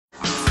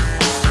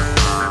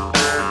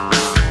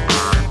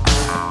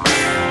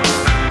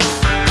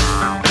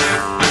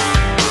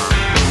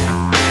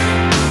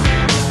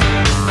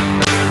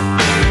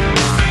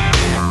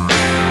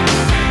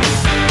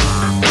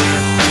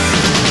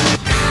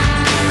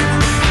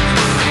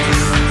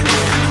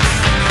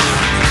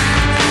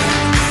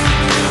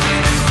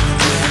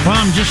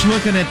I'm just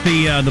looking at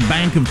the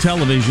bank of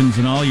televisions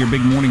and all your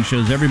big morning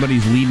shows.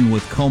 Everybody's leading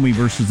with Comey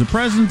versus the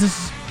president.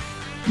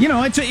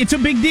 It's a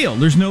big deal.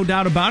 There's no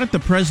doubt about it. The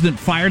president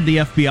fired the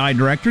FBI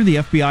director. The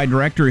FBI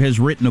director has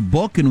written a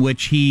book in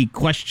which he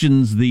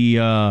questions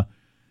the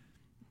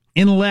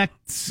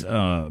intellect,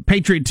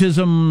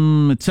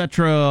 patriotism,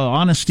 etc.,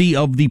 honesty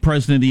of the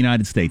president of the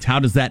United States. How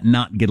does that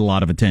not get a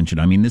lot of attention?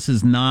 I mean, this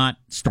is not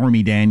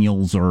Stormy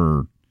Daniels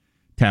or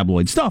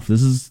tabloid stuff.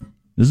 This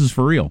is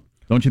for real.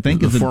 Don't you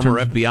think? The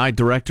former FBI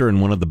director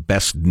and one of the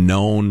best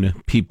known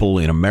people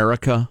in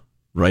America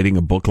writing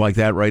a book like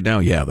that right now?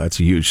 Yeah, that's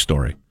a huge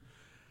story.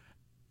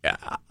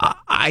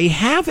 I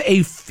have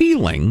a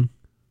feeling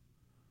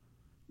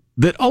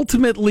that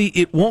ultimately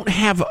it won't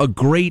have a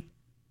great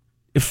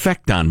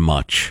effect on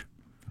much.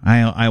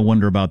 I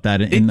wonder about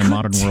that in the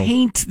modern world. It could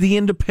taint the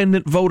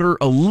independent voter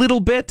a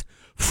little bit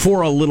for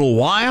a little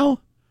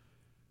while,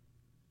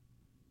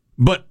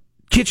 but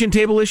kitchen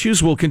table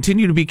issues will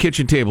continue to be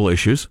kitchen table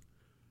issues.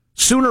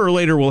 Sooner or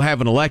later, we'll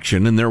have an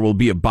election, and there will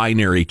be a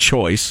binary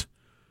choice.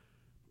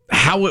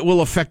 How it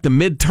will affect the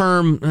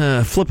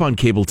midterm, flip on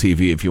cable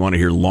TV if you want to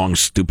hear long,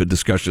 stupid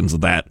discussions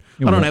of that.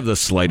 I don't have the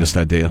slightest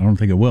idea. I don't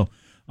think it will.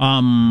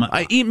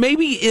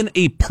 Maybe in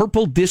a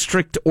purple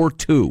district or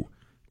two,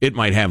 it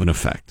might have an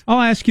effect.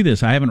 I'll ask you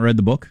this. I haven't read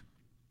the book.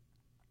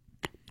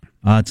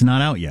 It's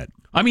not out yet.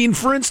 I mean,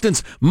 for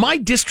instance, my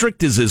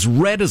district is as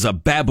red as a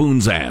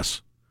baboon's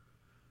ass.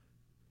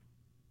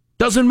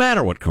 Doesn't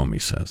matter what Comey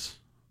says.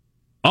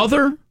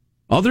 Other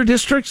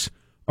districts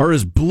are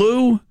as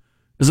blue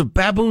as a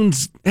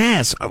baboon's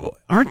ass.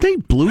 Aren't they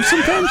blue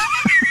sometimes?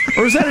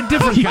 Or is that a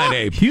different kind of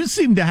ape? You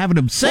seem to have an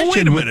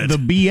obsession with the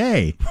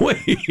BA.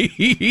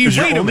 Does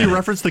your only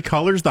reference the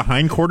colors, the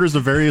hindquarters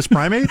of various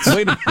primates?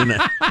 Wait a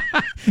minute.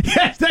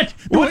 Yes,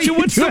 what's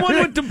the one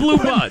with the blue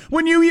butt?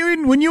 When you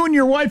and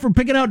your wife are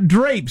picking out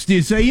drapes, do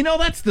you say,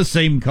 that's the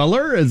same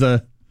color as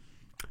a...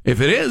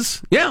 If it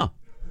is, yeah.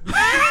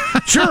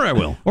 Sure, I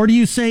will. Or do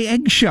you say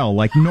eggshell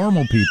like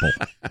normal people?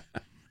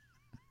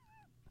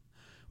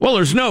 Well,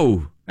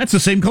 that's the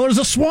same color as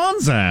a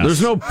swan's ass.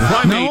 There's no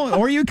primate. No,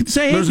 or you could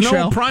say there's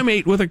eggshell. No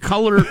primate with a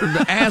color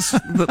ass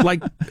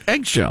like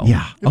eggshell.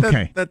 Yeah,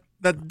 okay. That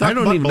I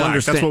don't even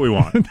understand. That's what we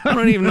want. I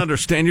don't even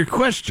understand your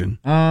question.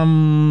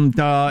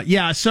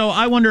 Yeah, so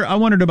I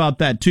wondered about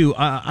that too.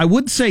 I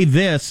would say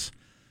this.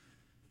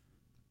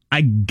 I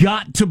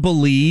got to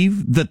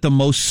believe that the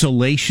most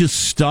salacious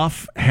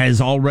stuff has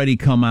already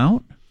come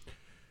out.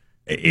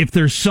 If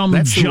there's some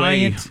That's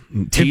giant... the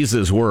way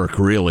teases work,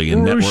 really,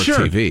 in network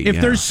TV. If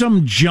there's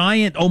some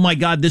giant, oh my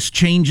God, this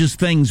changes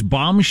things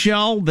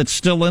bombshell that's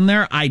still in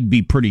there, I'd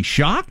be pretty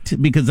shocked,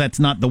 because that's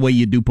not the way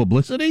you do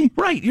publicity.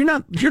 Right. You're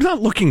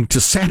not looking to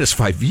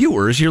satisfy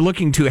viewers. You're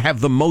looking to have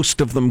the most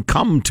of them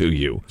come to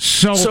you.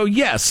 So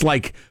yes,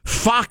 like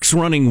Fox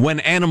running When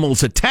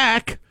Animals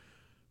Attack...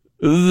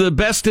 The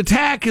best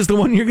attack is the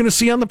one you're going to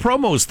see on the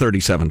promos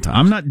 37 times.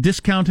 I'm not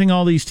discounting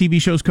all these TV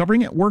shows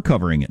covering it. We're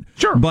covering it.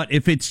 Sure. But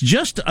if it's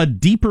just a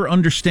deeper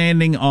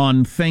understanding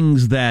on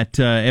things that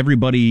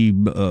everybody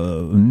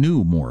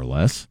knew, more or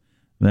less,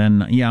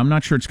 then, yeah, I'm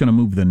not sure it's going to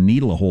move the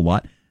needle a whole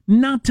lot.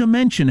 Not to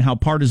mention how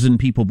partisan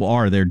people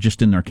are. They're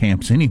just in their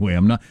camps anyway.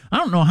 I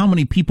don't know how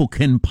many people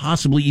can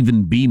possibly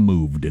even be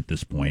moved at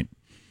this point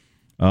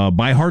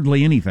by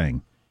hardly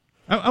anything.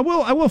 I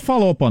will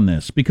follow up on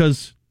this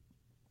because...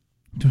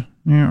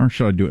 Or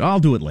should I do it? I'll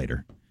do it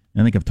later.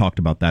 I think I've talked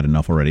about that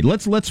enough already.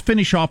 Let's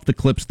finish off the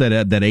clips that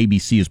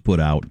ABC has put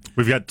out.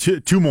 We've got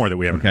two more that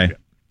we haven't heard yet.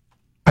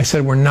 I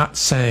said I'm not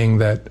saying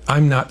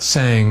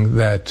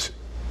that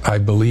I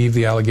believe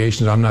the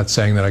allegations. I'm not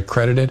saying that I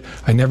credit it.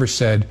 I never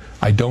said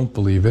I don't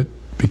believe it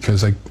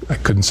because I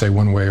couldn't say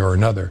one way or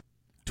another.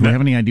 Do we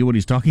have any idea what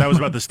he's talking about? That was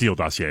about the Steele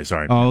dossier,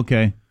 sorry. Oh,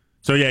 okay.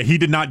 So yeah, he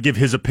did not give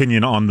his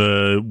opinion on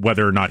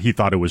whether or not he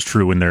thought it was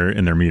true in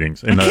their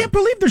meetings. I can't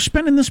believe they're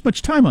spending this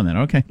much time on that.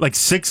 Okay, like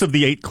 6 of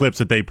the 8 clips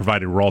that they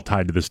provided were all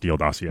tied to the Steele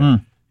dossier. Yeah.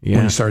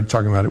 When you started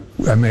talking about it,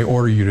 I may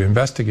order you to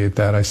investigate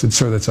that. I said,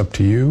 sir, that's up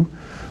to you,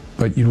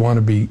 but you'd want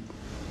to be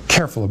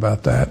careful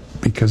about that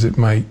because it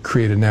might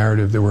create a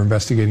narrative that we're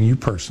investigating you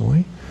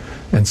personally.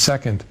 And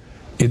second,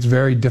 it's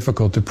very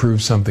difficult to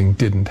prove something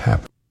didn't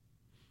happen.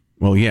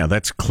 Well, yeah,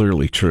 that's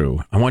clearly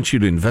true. I want you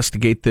to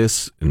investigate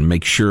this and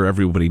make sure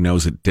everybody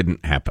knows it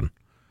didn't happen.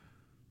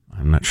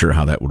 I'm not sure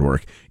how that would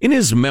work. In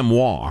his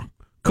memoir,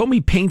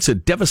 Comey paints a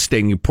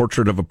devastating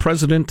portrait of a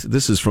president.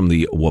 This is from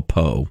the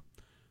WAPO,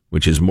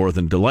 which is more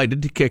than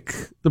delighted to kick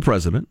the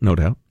president, no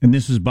doubt. And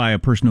this is by a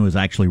person who has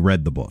actually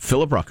read the book.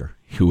 Philip Rucker,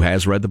 who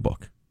has read the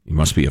book. He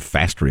must be a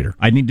fast reader.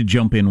 I need to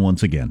jump in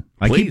once again.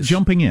 Please. I keep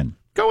jumping in.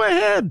 Go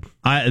ahead.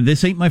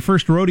 This ain't my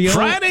first rodeo.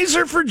 Fridays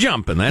are for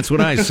jumping. That's what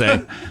I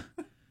say.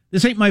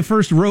 This ain't my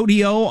first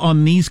rodeo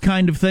on these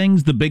kind of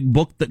things, the big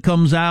book that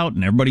comes out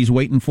and everybody's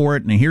waiting for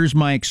it. And here's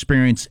my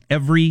experience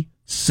every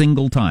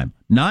single time.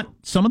 Not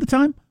some of the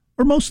time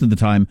or most of the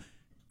time,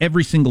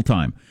 every single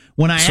time.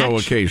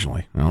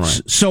 Occasionally. All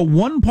right. So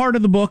one part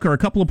of the book or a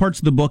couple of parts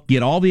of the book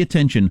get all the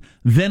attention.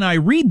 Then I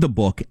read the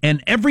book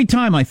and every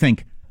time I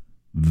think,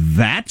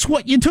 that's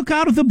what you took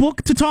out of the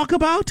book to talk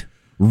about?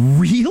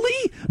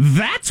 Really?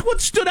 That's what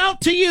stood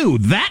out to you?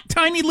 That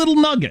tiny little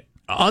nugget?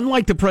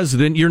 Unlike the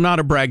president, you're not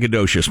a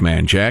braggadocious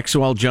man, Jack,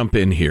 so I'll jump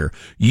in here.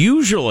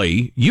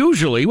 Usually,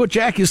 what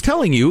Jack is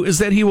telling you is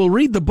that he will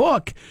read the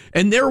book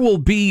and there will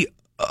be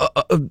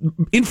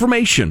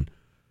information,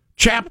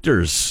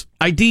 chapters,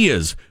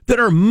 ideas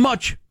that are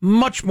much,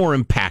 much more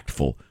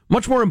impactful,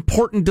 much more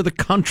important to the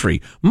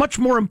country, much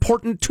more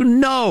important to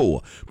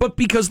know. But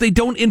because they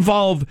don't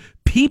involve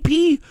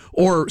pee-pee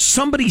or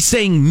somebody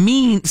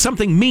saying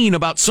something mean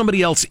about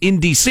somebody else in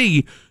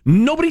D.C.,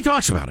 nobody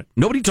talks about it.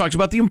 Nobody talks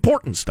about the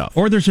important stuff.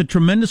 Or there's a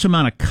tremendous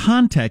amount of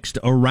context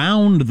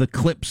around the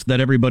clips that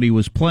everybody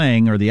was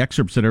playing or the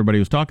excerpts that everybody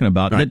was talking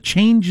about that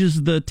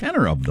changes the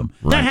tenor of them.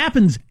 Right. That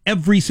happens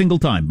every single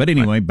time. But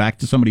anyway, back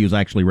to somebody who's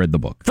actually read the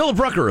book. Philip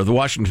Rucker of the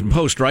Washington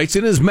Post writes,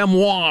 in his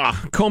memoir,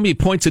 Comey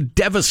points a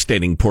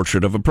devastating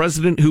portrait of a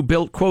president who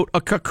built, quote,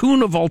 a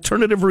cocoon of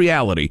alternative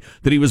reality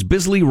that he was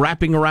busily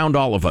wrapping around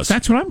all of us.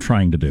 That's what I'm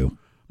trying to do.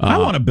 I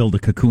want to build a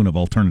cocoon of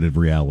alternative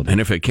reality.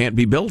 And if it can't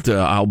be built,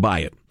 I'll buy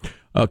it.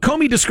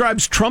 Comey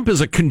describes Trump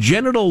as a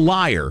congenital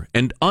liar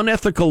and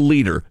unethical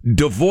leader,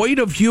 devoid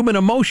of human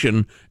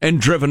emotion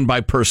and driven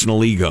by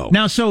personal ego.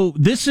 Now, so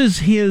this is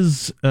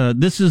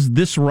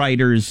this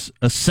writer's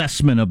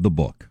assessment of the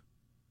book.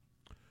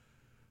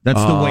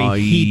 That's the way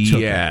he took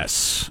it.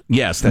 Yes,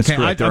 that's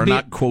correct. There are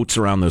not quotes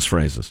around those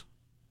phrases.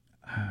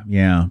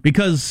 Yeah,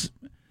 because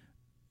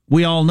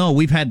we all know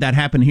we've had that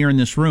happen here in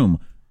this room.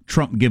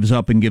 Trump gives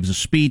up and gives a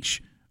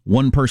speech.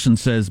 One person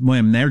says,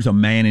 "Well, there's a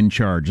man in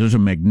charge. There's a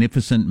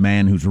magnificent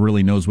man who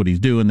really knows what he's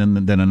doing." And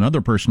then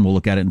another person will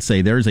look at it and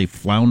say, "There's a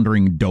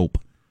floundering dope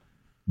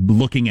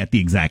looking at the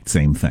exact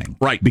same thing."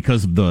 Right.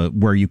 Because of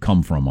where you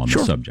come from on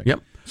the subject.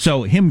 Yep.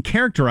 So him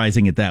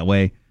characterizing it that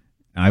way,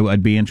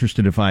 I'd be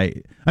interested if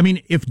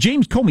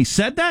James Comey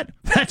said that,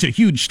 that's a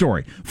huge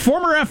story.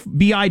 Former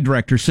FBI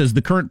director says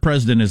the current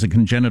president is a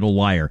congenital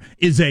liar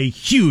is a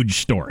huge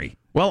story.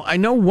 Well, I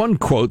know one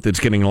quote that's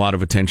getting a lot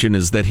of attention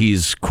is that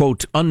he's,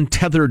 quote,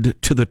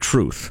 untethered to the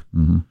truth.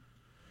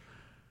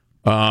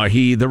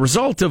 Mm-hmm. The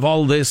result of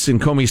all this in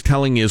Comey's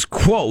telling is,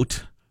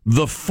 quote,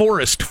 the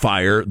forest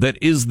fire that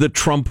is the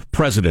Trump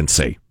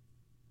presidency.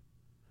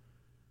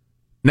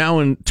 Now,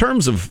 in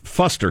terms of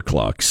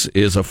fusterclucks,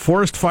 is a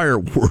forest fire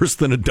worse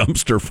than a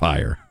dumpster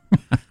fire?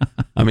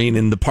 I mean,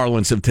 in the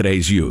parlance of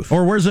today's youth.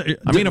 Or where's it?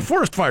 A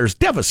forest fire is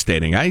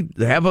devastating. I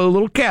have a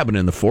little cabin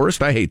in the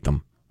forest. I hate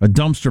them. A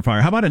dumpster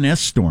fire. How about an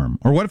S-storm?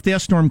 Or what if the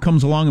S-storm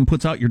comes along and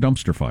puts out your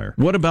dumpster fire?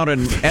 What about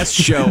an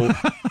S-show?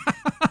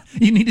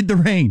 You needed the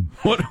rain.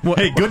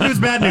 Hey, good news,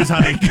 bad news,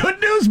 honey. Good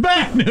news,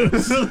 bad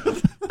news.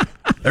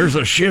 There's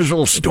a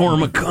shizzle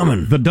storm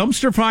a-coming. The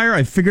dumpster fire,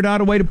 I figured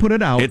out a way to put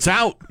it out. It's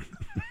out.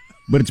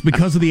 But it's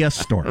because of the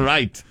S-storm.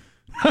 Right.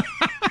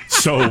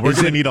 So we're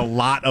going to need a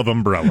lot of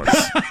umbrellas.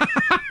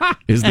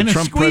 Is the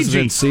Trump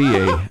presidency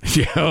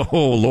oh,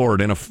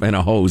 Lord, and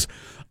a hose.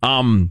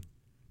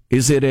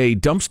 Is it a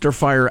dumpster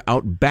fire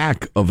out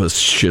back of a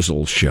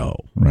shizzle show?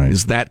 Right.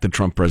 Is that the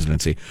Trump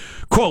presidency?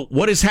 Quote,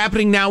 what is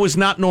happening now is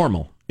not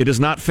normal. It is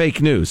not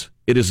fake news.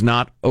 It is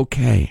not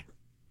okay.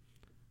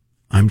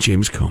 I'm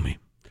James Comey.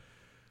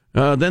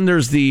 Then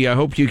there's I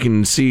hope you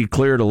can see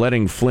clear to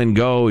letting Flynn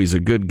go. He's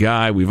a good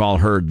guy. We've all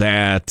heard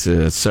that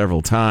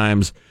several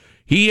times.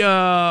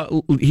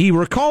 He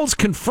recalls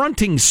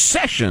confronting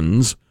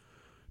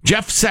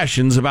Jeff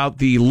Sessions, about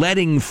the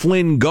letting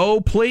Flynn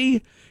go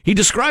plea. He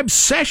describes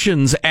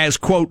Sessions as,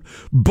 quote,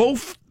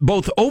 both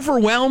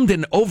overwhelmed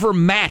and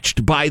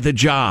overmatched by the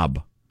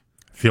job.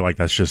 I feel like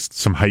that's just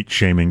some height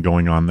shaming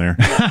going on there.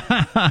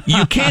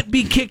 You can't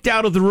be kicked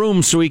out of the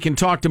room so he can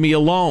talk to me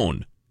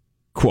alone,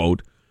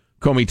 quote.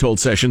 Comey told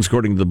Sessions,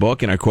 according to the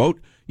book, and I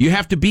quote, you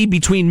have to be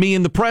between me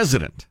and the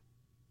president.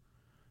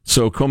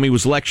 So Comey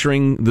was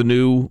lecturing the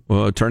new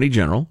attorney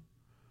general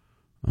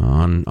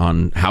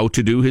on how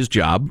to do his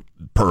job,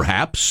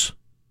 perhaps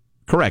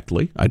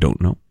correctly. I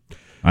don't know.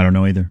 I don't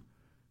know either.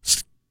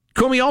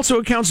 Comey also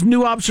accounts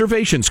new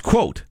observations.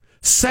 Quote,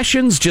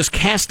 Sessions just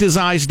cast his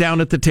eyes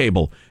down at the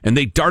table, and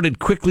they darted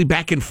quickly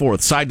back and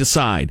forth, side to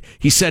side.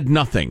 He said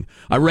nothing.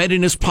 I read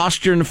in his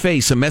posture and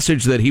face a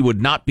message that he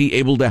would not be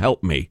able to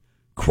help me.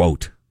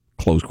 Quote,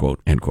 close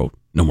quote, end quote.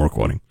 No more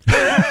quoting.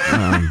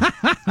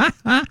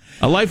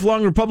 A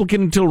lifelong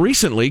Republican until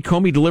recently,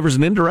 Comey delivers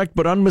an indirect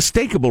but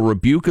unmistakable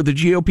rebuke of the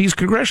GOP's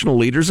congressional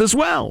leaders as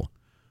well.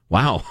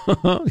 Wow.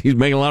 He's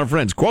making a lot of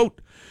friends.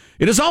 Quote,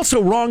 it is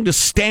also wrong to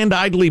stand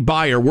idly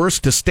by, or worse,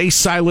 to stay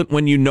silent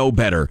when you know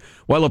better.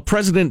 While a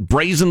president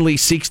brazenly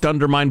seeks to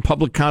undermine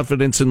public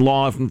confidence in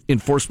law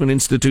enforcement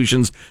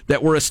institutions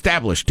that were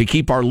established to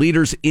keep our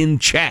leaders in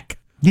check.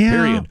 Yeah,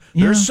 period.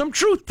 yeah. There's some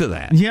truth to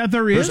that. Yeah,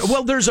 there is.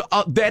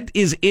 That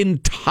is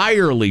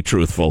entirely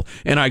truthful,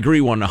 and I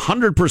agree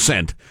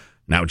 100%.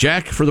 Now,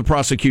 Jack, for the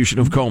prosecution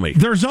of Comey.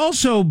 There's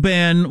also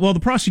been, the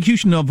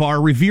prosecution of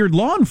our revered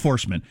law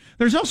enforcement.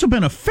 There's also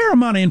been a fair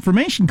amount of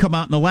information come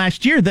out in the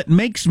last year that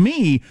makes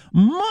me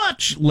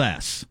much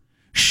less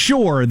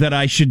sure that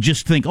I should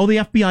just think, the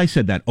FBI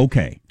said that,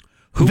 okay,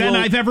 than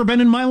I've ever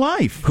been in my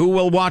life. Who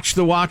will watch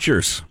the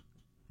watchers?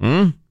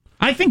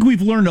 I think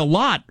we've learned a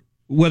lot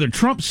whether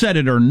Trump said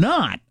it or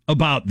not,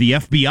 about the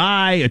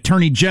FBI,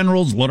 attorney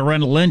generals,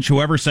 Loretta Lynch,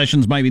 whoever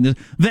Sessions might be,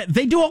 that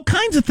they do all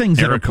kinds of things.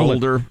 Eric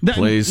Holder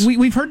plays.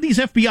 We've heard these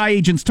FBI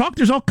agents talk.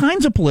 There's all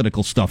kinds of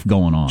political stuff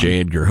going on.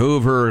 J. Edgar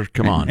Hoover,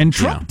 come on. And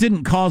Trump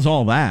didn't cause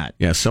all that.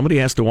 Yeah, somebody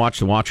has to watch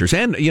the watchers.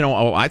 And,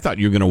 I thought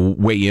you were going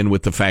to weigh in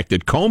with the fact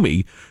that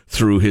Comey,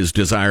 through his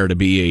desire to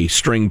be a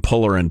string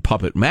puller and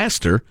puppet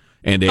master,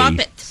 and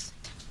puppets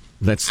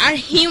are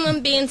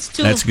human beings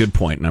too. That's a good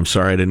point, and I'm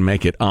sorry I didn't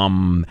make it.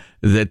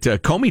 That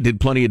Comey did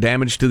plenty of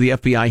damage to the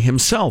FBI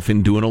himself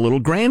in doing a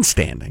little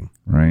grandstanding.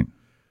 Right.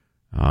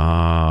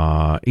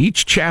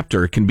 Each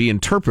chapter can be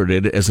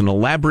interpreted as an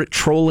elaborate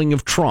trolling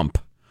of Trump,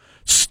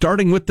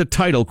 starting with the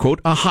title, quote,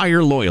 "A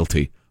Higher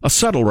Loyalty," a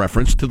subtle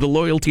reference to the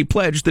loyalty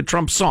pledge that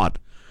Trump sought.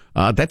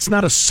 That's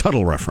not a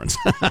subtle reference.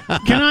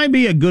 Can I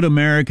be a good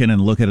American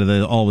and look at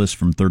all this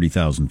from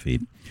 30,000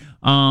 feet?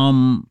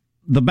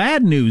 The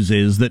bad news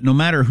is that no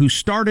matter who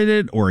started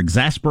it or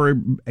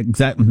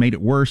made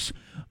it worse,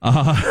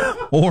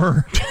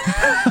 or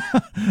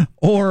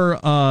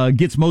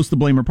gets most of the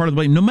blame or part of the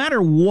blame, no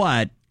matter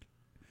what,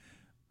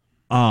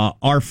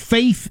 our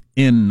faith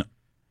in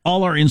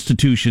all our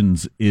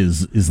institutions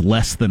is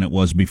less than it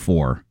was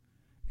before,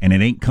 and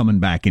it ain't coming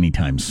back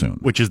anytime soon.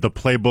 Which is the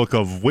playbook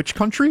of which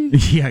country?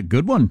 Yeah,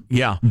 good one.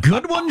 Yeah.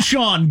 Good one,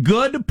 Sean.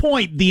 Good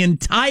point. The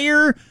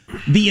entire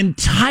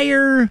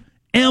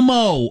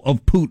MO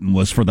of Putin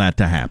was for that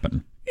to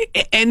happen.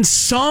 And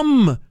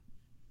some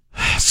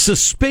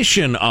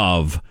suspicion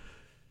of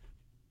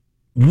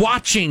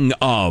watching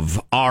of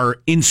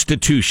our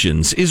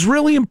institutions is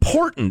really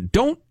important.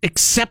 Don't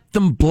accept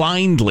them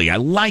blindly. I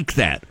like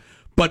that.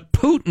 But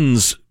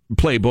Putin's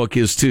playbook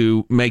is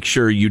to make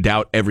sure you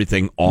doubt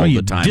everything all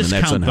the time, and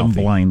that's unhealthy.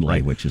 Them blindly,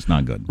 right? Which is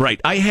not good.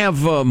 Right. I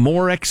have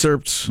more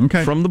excerpts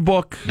from the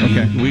book.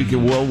 Okay.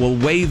 We'll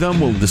weigh them.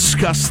 We'll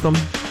discuss them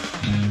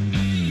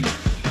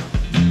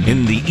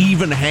in the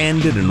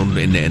even-handed and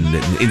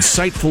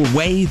insightful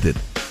way that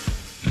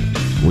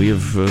we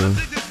have.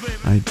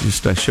 I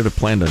should have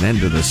planned an end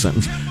to this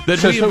sentence.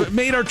 That we have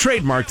made our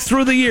trademark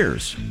through the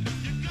years.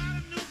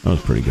 That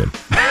was pretty good.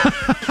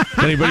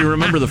 Anybody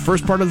remember the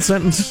first part of the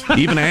sentence?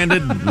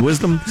 Even-handed,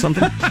 wisdom,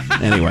 something?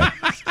 Anyway,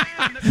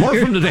 more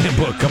from the damn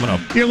book coming up.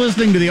 You're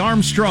listening to the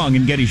Armstrong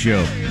and Getty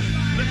Show.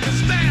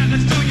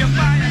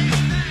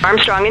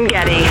 Armstrong and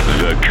Getty.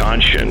 The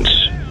conscience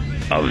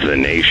of the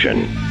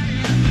nation.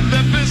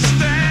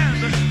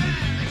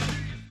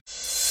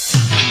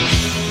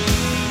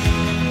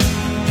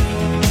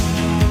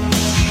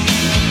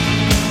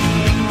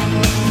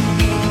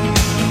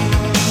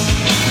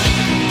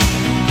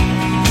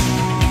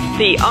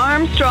 The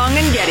Armstrong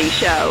and Getty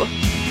Show.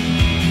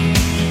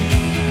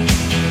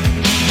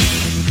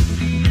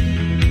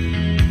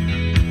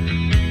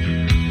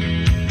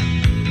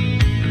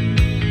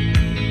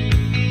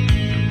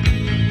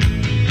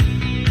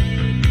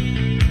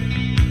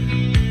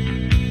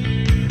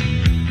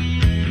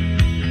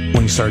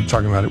 When he started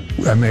talking about it,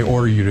 I may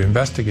order you to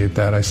investigate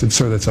that. I said,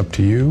 sir, that's up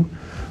to you,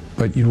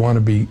 but you'd want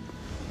to be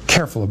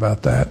careful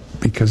about that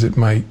because it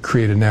might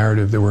create a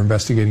narrative that we're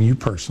investigating you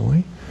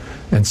personally.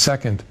 And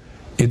second,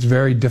 it's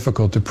very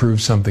difficult to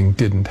prove something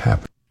didn't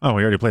happen. Oh,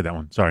 we already played that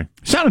one. Sorry.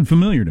 Sounded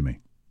familiar to me.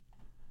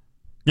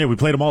 Yeah, we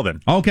played them all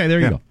then. Okay, there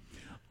you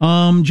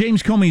go.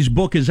 James Comey's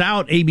book is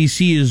out.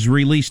 ABC has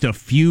released a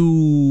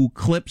few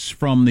clips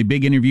from the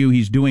big interview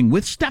he's doing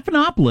with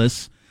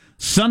Stephanopoulos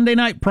Sunday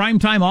night,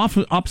 primetime,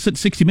 opposite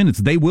 60 Minutes.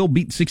 They will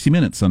beat 60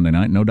 Minutes Sunday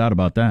night, no doubt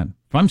about that.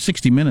 If I'm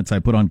 60 Minutes, I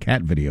put on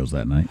cat videos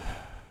that night.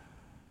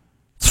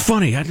 It's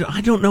funny. I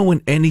don't know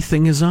when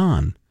anything is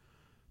on.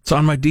 It's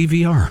on my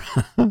DVR.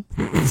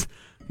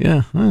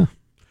 Yeah.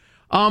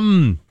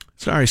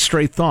 Sorry,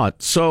 stray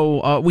thought.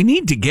 So we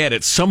need to get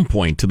at some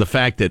point to the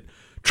fact that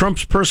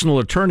Trump's personal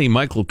attorney,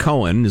 Michael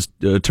Cohen, his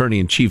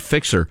attorney-in-chief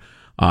fixer,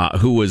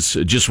 who was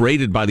just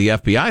raided by the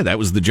FBI. That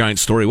was the giant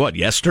story,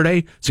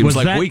 yesterday? Seems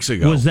like weeks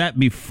ago. Was that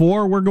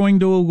before we're going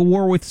to a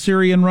war with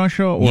Syria and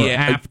Russia, or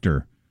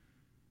after?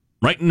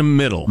 Right in the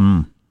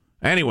middle.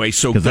 Anyway,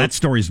 so... Because that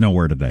story's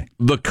nowhere today.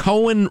 The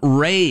Cohen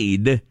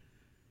raid...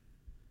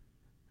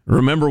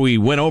 Remember, we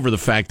went over the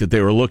fact that they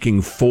were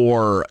looking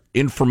for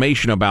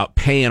information about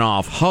paying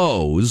off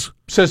hoes.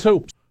 Says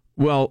who?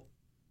 Well,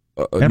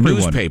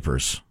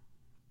 newspapers.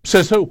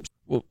 Says who?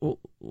 Well,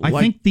 I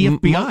think the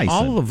FBI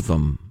all of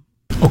them.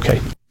 Okay.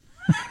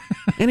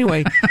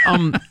 Anyway,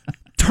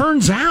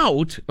 turns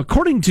out,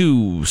 according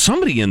to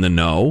somebody in the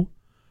know,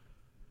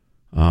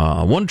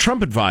 one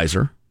Trump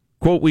advisor,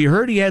 quote, "We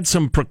heard he had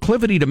some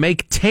proclivity to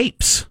make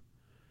tapes.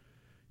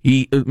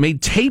 He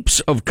made tapes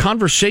of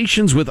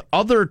conversations with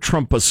other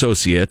Trump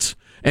associates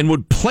and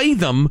would play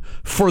them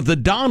for the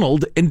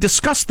Donald and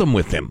discuss them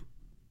with him."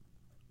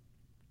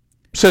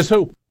 Says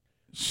who?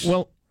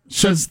 Well,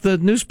 says the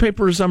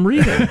newspapers I'm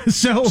reading.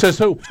 Says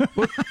who?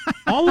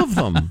 All of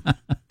them.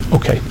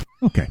 Okay.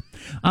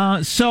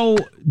 So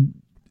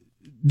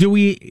do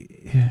we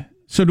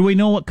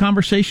know what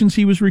conversations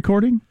he was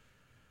recording?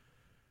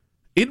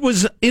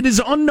 It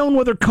is unknown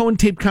whether Cohen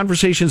taped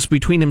conversations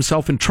between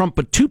himself and Trump,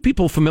 but two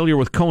people familiar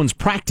with Cohen's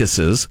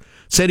practices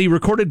said he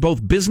recorded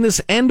both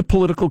business and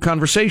political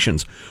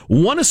conversations.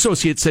 One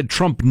associate said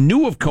Trump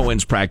knew of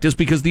Cohen's practice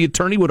because the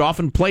attorney would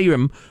often play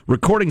him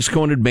recordings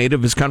Cohen had made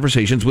of his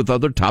conversations with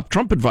other top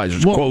Trump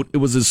advisors. Well, quote, it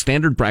was his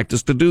standard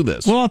practice to do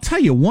this. Well, I'll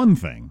tell you one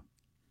thing.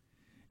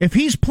 If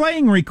he's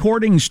playing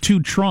recordings to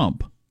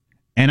Trump,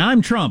 and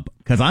I'm Trump,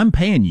 because I'm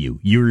paying you,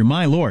 you're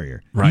my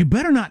lawyer, right, you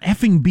better not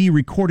effing be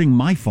recording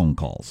my phone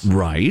calls.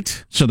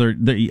 Right. So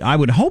I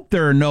would hope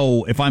there are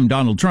no, if I'm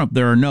Donald Trump,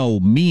 there are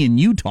no me and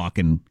you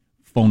talking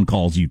phone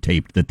calls you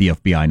taped that the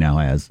FBI now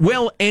has.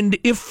 Well, and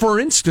if, for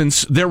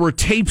instance, there were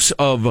tapes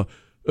of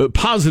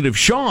Positive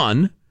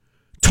Sean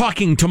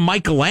talking to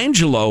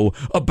Michelangelo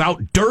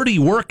about dirty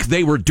work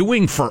they were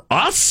doing for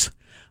us,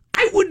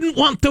 I wouldn't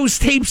want those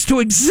tapes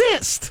to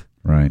exist.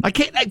 Right.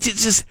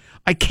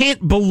 I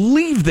can't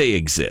believe they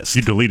exist.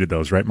 You deleted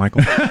those, right,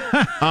 Michael?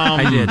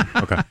 I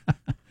did. Okay.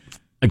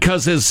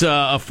 Because as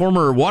a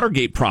former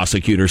Watergate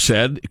prosecutor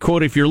said,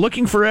 quote, if you're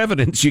looking for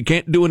evidence, you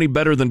can't do any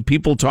better than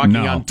people talking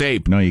on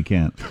tape. No, you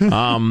can't.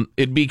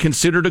 It'd be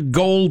considered a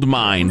gold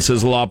mine,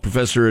 says a law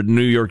professor at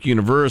New York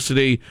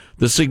University.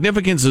 The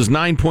significance is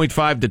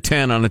 9.5 to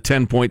 10 on a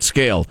 10-point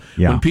scale.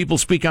 Yeah. When people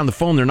speak on the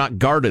phone, they're not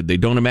guarded. They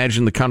don't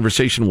imagine the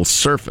conversation will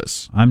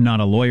surface. I'm not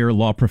a lawyer,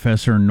 law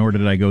professor, nor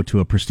did I go to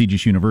a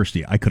prestigious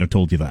university. I could have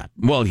told you that.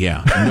 Well,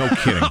 yeah, no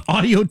kidding.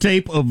 Audio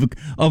tape of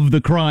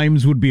the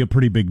crimes would be a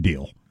pretty big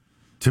deal.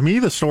 To me,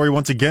 the story,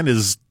 once again,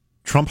 is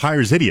Trump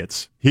hires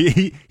idiots.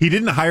 He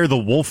didn't hire the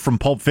wolf from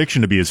Pulp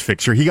Fiction to be his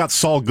fixer. He got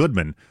Saul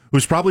Goodman,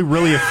 who's probably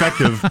really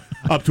effective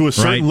up to a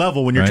certain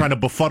level when you're trying to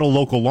befuddle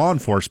local law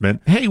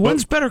enforcement. Hey,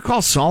 when's Better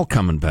Call Saul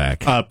coming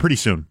back? Pretty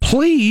soon.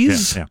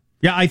 Please.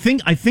 Yeah, I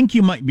think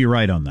you might be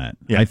right on that.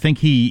 Yeah. I think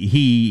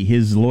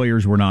his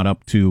lawyers were not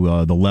up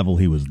to the level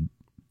he was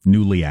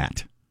newly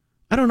at.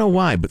 I don't know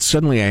why, but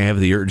suddenly I have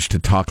the urge to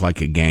talk like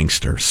a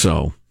gangster.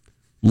 So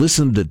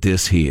listen to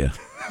this here.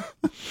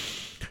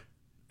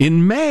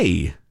 In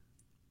May,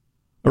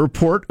 a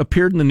report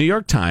appeared in the New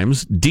York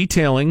Times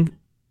detailing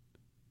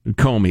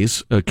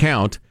Comey's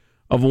account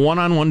of a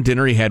one-on-one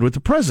dinner he had with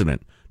the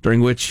president, during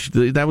which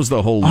that was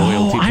the whole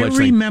loyalty pledge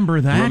thing. I remember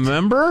that.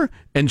 Remember?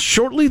 And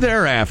shortly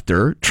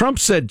thereafter, Trump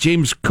said,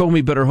 James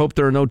Comey better hope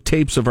there are no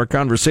tapes of our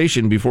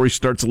conversation before he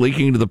starts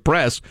leaking to the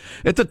press.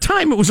 At the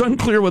time, it was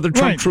unclear whether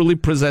Trump truly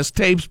possessed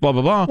tapes, blah,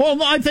 blah, blah.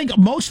 Well, I think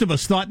most of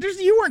us thought,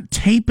 you weren't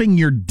taping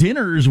your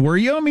dinners, were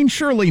you? I mean,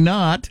 surely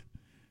not.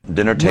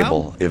 Dinner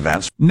table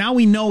events. Now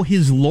we know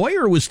his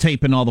lawyer was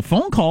taping all the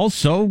phone calls,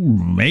 so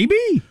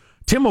maybe.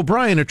 Tim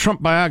O'Brien, a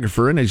Trump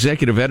biographer and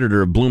executive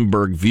editor of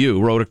Bloomberg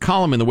View, wrote a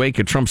column in the wake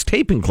of Trump's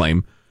taping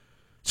claim,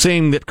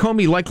 saying that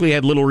Comey likely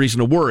had little reason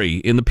to worry.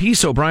 In the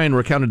piece, O'Brien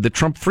recounted that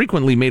Trump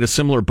frequently made a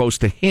similar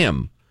boast to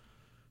him.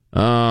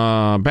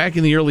 Back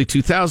in the early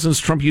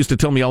 2000s, Trump used to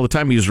tell me all the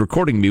time he was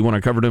recording me when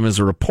I covered him as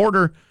a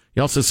reporter. He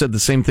also said the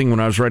same thing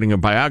when I was writing a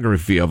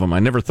biography of him. I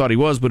never thought he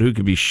was, but who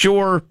could be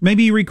sure?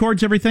 Maybe he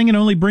records everything and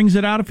only brings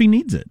it out if he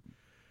needs it.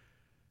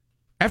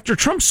 After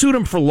Trump sued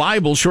him for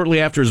libel shortly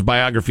after his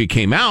biography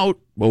came out,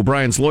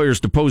 O'Brien's lawyers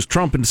deposed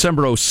Trump in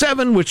December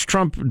 2007,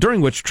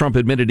 during which Trump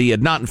admitted he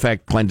had not, in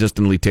fact,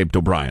 clandestinely taped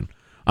O'Brien.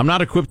 I'm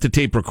not equipped to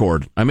tape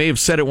record. I may have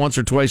said it once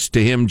or twice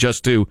to him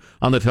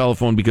on the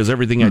telephone because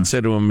everything I'd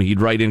said to him he'd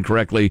write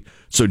incorrectly,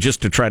 so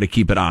just to try to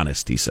keep it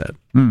honest, he said.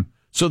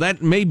 So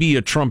that may be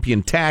a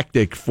Trumpian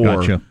tactic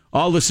for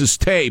all this is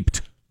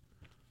taped.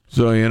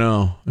 So, you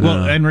know.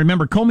 Well, and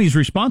remember, Comey's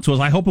response was,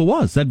 I hope it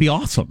was. That'd be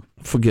awesome.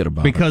 Forget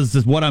about it.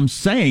 Because what I'm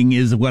saying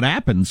is what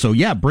happened. So,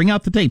 yeah, bring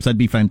out the tapes. That'd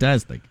be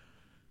fantastic.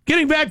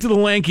 Getting back to the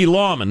lanky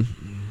lawman,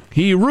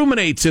 he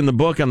ruminates in the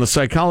book on the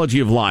psychology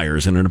of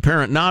liars in an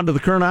apparent nod to the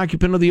current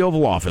occupant of the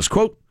Oval Office.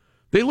 Quote,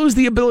 they lose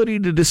the ability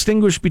to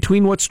distinguish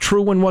between what's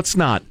true and what's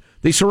not.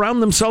 They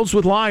surround themselves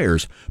with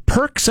liars.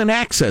 Perks and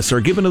access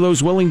are given to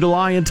those willing to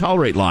lie and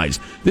tolerate lies.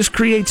 This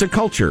creates a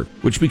culture,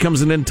 which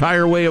becomes an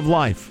entire way of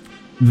life.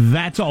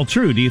 That's all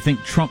true. Do you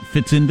think Trump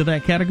fits into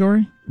that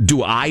category?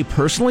 Do I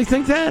personally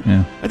think that?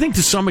 Yeah. I think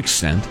to some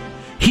extent.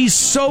 He's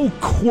so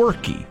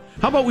quirky.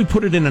 How about we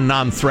put it in a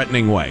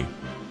non-threatening way?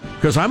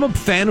 Because I'm a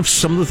fan of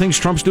some of the things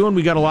Trump's doing.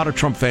 We got a lot of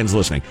Trump fans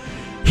listening.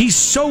 He's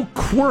so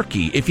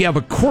quirky. If you have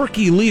a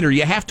quirky leader,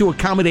 you have to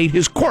accommodate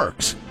his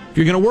quirks if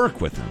you're going to work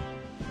with him.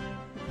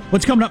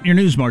 What's coming up in your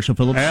news, Marshall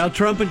Phillips?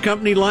 Trump and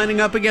company lining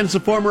up against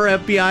the former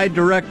FBI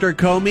Director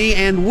Comey,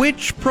 and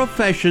which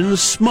professions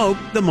smoke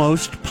the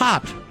most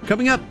pot?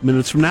 Coming up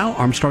minutes from now,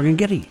 Armstrong and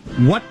Getty.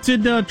 What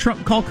did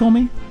Trump call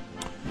Comey?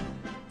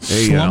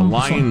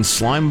 Lying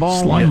slime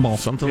ball? Slime ball.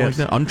 Something like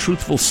that.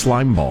 Untruthful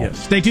slime ball.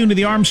 Yes. Stay tuned to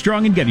the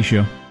Armstrong and Getty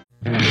Show.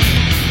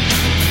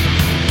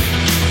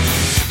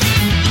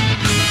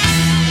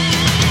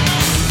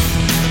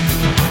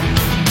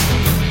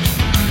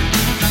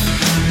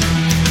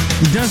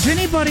 Does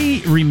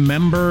anybody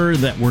remember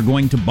that we're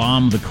going to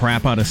bomb the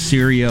crap out of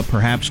Syria,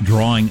 perhaps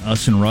drawing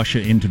us and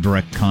Russia into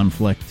direct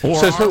conflict? Or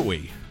are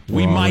we?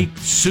 We might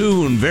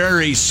soon,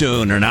 very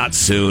soon, or not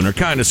soon, or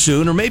kind of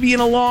soon, or maybe in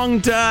a long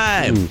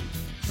time.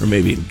 Or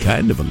maybe in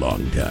kind of a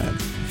long time.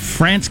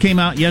 France came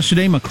out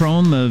yesterday.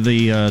 Macron,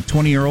 the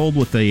 20-year-old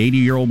with the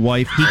 80-year-old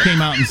wife, he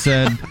came out and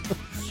said...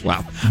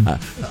 Wow.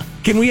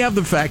 Can we have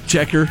the fact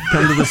checker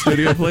come to the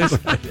studio, please?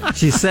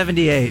 She's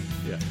 78.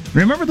 Yeah.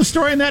 Remember the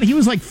story on that? He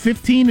was like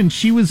 15 and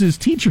she was his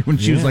teacher when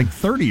she was like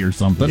 30 or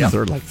something. Yeah,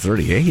 they're like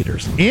 38 or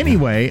something.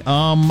 Anyway,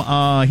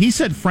 he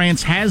said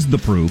France has the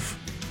proof.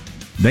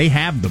 They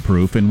have the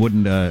proof and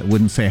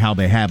wouldn't say how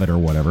they have it or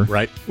whatever.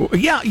 Right. Well,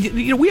 yeah,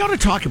 we ought to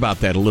talk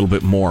about that a little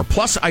bit more.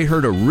 Plus, I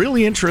heard a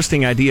really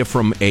interesting idea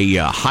from a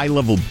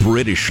high-level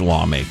British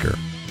lawmaker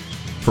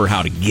for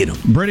how to get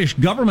them. British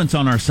government's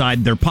on our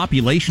side. Their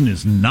population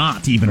is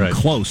not even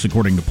close,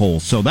 according to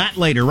polls. So that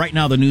later. Right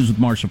now, the news with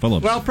Marshall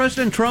Phillips. Well,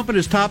 President Trump and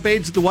his top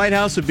aides at the White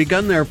House have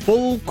begun their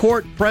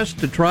full-court press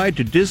to try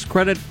to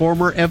discredit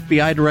former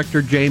FBI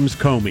Director James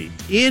Comey.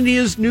 In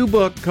his new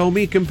book,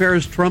 Comey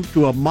compares Trump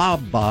to a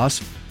mob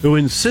boss who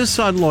insists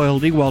on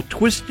loyalty while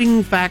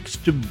twisting facts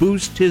to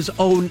boost his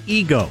own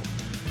ego.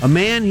 A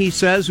man, he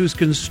says, who's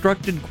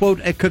constructed, quote,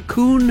 a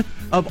cocoon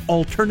of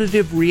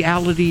alternative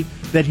reality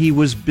that he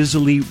was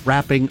busily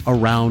wrapping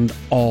around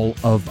all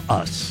of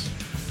us.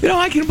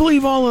 I can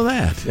believe all of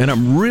that. And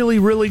I'm really,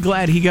 really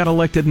glad he got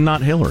elected and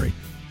not Hillary.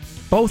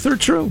 Both are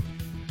true.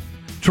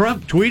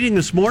 Trump tweeting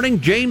this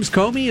morning, James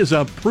Comey is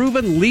a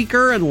proven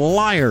leaker and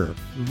liar.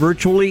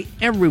 Virtually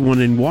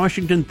everyone in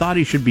Washington thought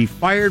he should be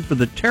fired for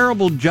the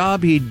terrible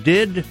job he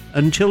did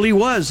until he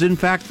was, in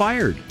fact,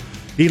 fired.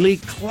 He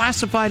leaked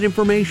classified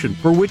information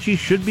for which he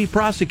should be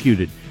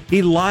prosecuted.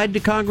 He lied to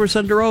Congress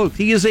under oath.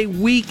 He is a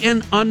weak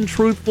and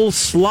untruthful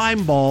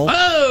slimeball.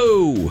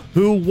 Oh!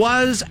 Who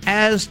was,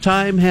 as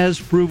time has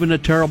proven, a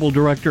terrible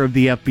director of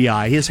the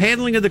FBI. His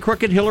handling of the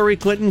crooked Hillary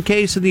Clinton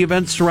case and the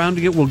events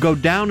surrounding it will go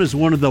down as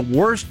one of the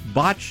worst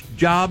botched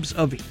jobs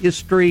of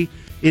history.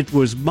 It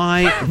was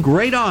my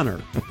great honor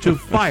to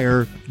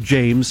fire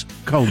James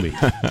Comey.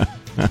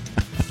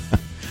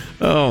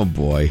 Oh,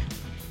 boy.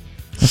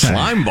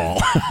 Slimeball.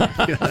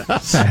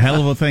 That's a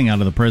hell of a thing out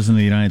of the President of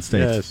the United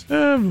States. Yes.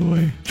 Oh,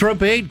 boy.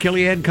 Trump aide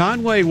Kellyanne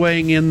Conway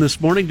weighing in this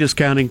morning,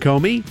 discounting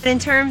Comey. In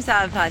terms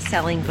of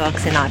selling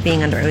books and not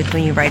being under oath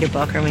when you write a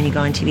book or when you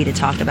go on TV to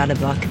talk about a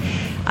book,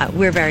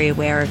 we're very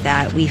aware of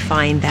that. We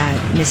find that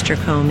Mr.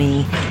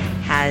 Comey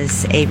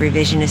has a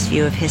revisionist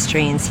view of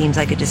history and seems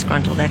like a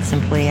disgruntled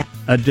ex-employee.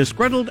 A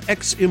disgruntled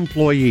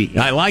ex-employee.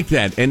 I like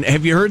that. And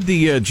have you heard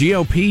the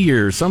GOP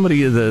or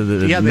somebody,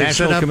 the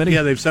National Committee?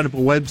 Yeah, they've set up a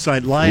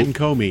website, Lion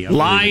Comey.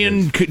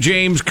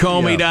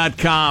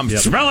 LionJamesComey.com. Yep.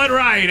 Spell it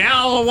right.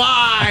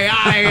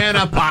 L-Y-I-N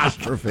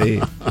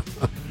apostrophe.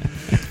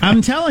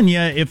 I'm telling you,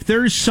 if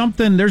there's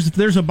something,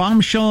 there's a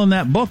bombshell in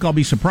that book, I'll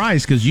be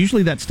surprised, because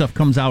usually that stuff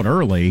comes out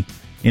early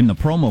in the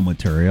promo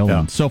material.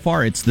 Yeah. And so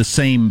far, it's the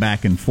same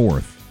back and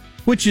forth,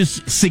 which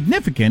is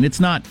significant.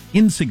 It's not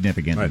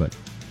insignificant, but...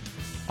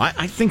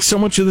 I think so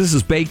much of this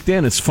is baked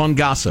in. It's fun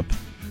gossip.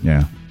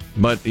 Yeah.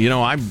 But,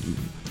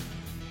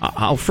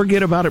 I'll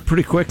forget about it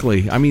pretty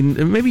quickly. I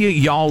mean, maybe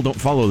y'all don't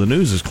follow the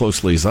news as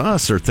closely as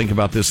us or think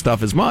about this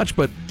stuff as much,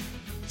 but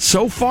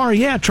so far,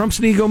 yeah, Trump's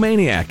an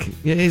egomaniac.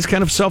 He's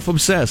kind of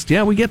self-obsessed.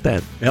 Yeah, we get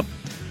that. Yep.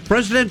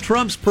 President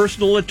Trump's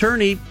personal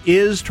attorney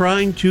is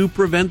trying to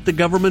prevent the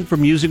government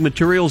from using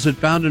materials it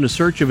found in a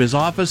search of his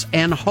office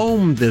and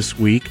home this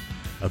week.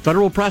 A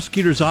federal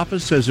prosecutor's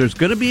office says there's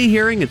going to be a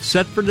hearing. It's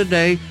set for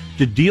today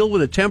to deal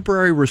with a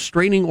temporary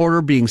restraining order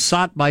being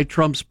sought by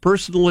Trump's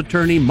personal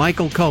attorney,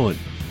 Michael Cohen.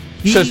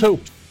 Says who?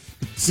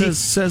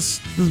 Says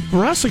the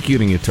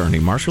prosecuting attorney.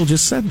 Marshall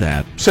just said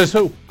that. Says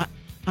who?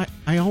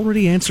 I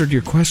already answered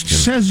your question.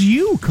 Says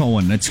you,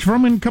 Cohen. It's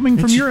coming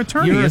from your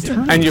attorney.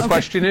 And your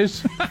question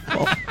is?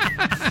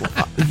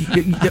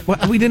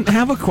 We didn't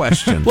have a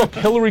question. Look,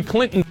 Hillary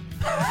Clinton.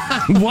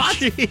 What?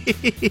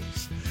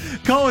 Jeez.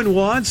 Cohen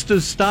wants to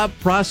stop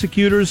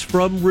prosecutors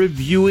from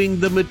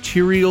reviewing the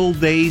material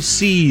they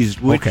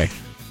seized,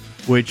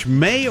 which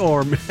may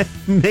or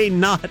may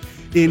not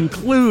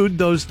include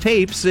those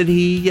tapes that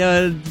he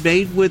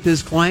made with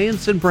his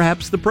clients and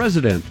perhaps the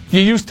president. You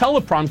use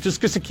teleprompters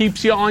because it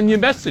keeps you on your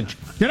message.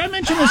 Did I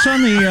mention this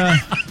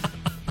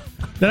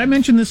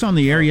on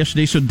the air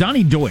yesterday? So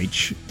Donnie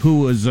Deutsch,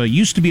 who was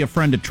used to be a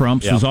friend of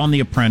Trump's, was on The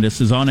Apprentice,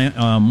 is on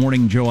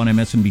Morning Joe on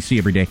MSNBC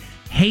every day,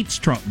 hates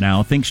Trump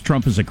now, thinks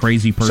Trump is a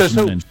crazy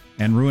person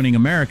and ruining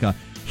America.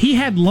 He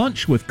had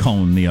lunch with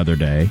Cohen the other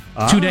day,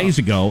 2 days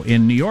ago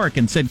in New York,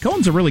 and said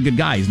Cohen's a really good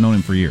guy. He's known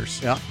him for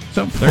years. Yeah.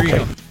 So there you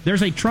go.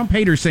 There's a Trump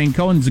hater saying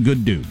Cohen's a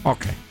good dude.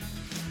 Okay.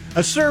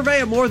 A survey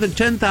of more than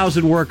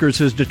 10,000 workers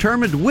has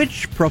determined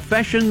which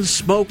professions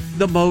smoke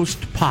the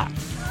most pot.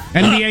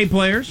 NBA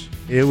players.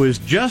 It was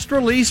just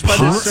released by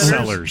the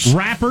sellers.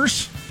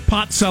 Rappers.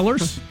 Pot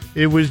sellers.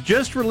 It was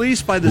just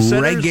released by the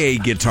Centers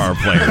Reggae guitar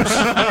players.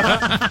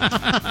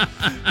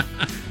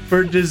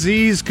 for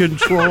Disease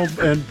Control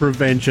and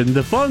Prevention.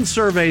 The phone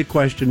survey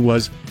question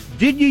was,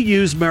 did you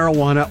use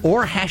marijuana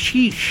or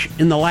hashish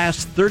in the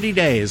last 30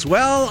 days?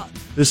 Well,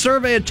 the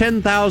survey of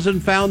 10,000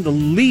 found the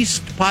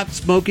least pot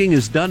smoking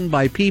is done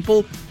by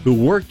people who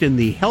worked in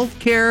the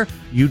healthcare,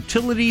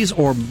 utilities,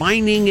 or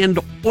mining and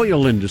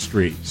oil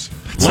industries.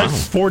 It's like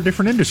 4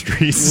 different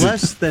industries.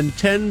 Less than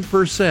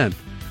 10%.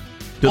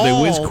 Do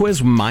they whiz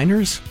quiz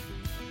minors?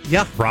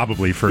 Yeah.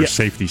 Probably for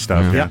safety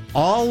stuff. Yeah.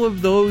 All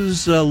of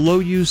those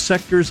low-use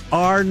sectors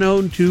are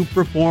known to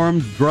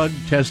perform drug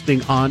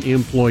testing on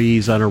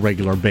employees on a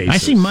regular basis. I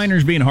see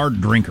minors being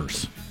hard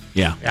drinkers.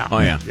 Yeah. Oh,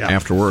 yeah.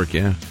 After work,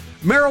 yeah.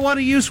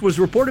 Marijuana use was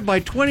reported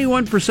by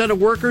 21% of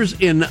workers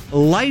in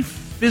life,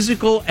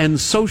 physical, and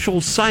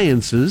social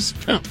sciences,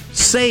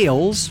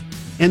 sales,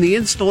 and the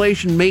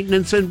installation,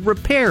 maintenance, and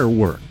repair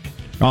work.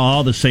 Oh,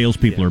 all the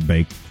salespeople are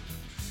baked.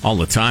 All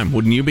the time,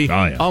 wouldn't you be?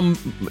 Oh, yeah.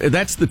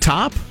 That's the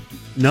top?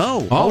 No.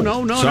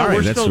 No. Sorry,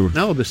 We're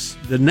still,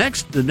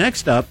 the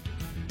next up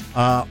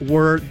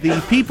were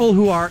the people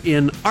who are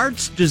in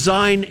arts,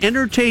 design,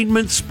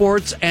 entertainment,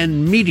 sports,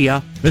 and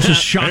media. This is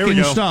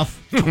shocking stuff.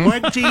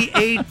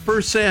 28%.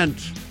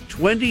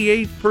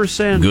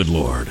 28%. Good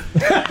Lord.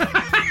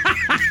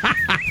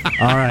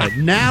 All right,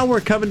 now we're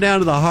coming down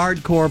to the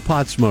hardcore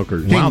pot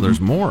smokers. Wow,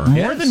 there's more.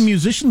 More than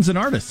musicians and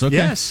artists. Okay.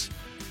 Yes.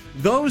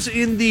 Those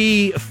in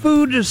the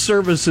food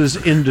services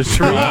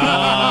industry.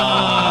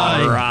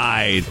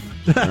 Right.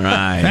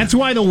 That's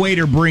why the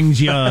waiter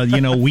brings you,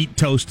 wheat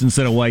toast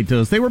instead of white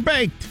toast. They were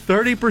baked.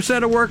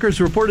 30% of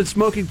workers reported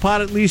smoking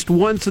pot at least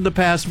once in the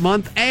past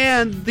month,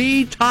 and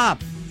the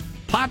top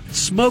pot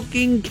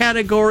smoking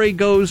category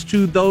goes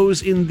to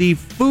those in the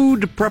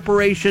food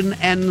preparation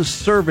and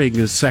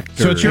serving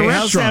sector. So it's your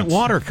how's that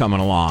water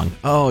coming along?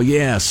 Oh,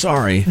 yeah,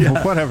 sorry. Yeah.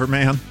 Well, whatever,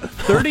 man.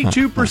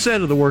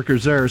 32% of the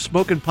workers there are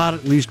smoking pot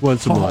at least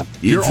once a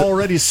month. You're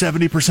already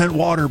 70%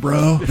 water,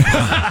 bro.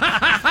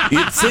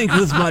 You'd think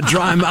with my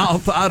dry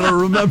mouth I'd have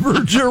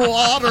remembered your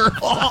water.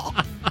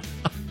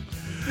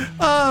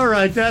 All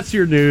right, that's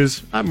your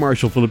news. I'm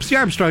Marshall Phillips, the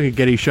Armstrong and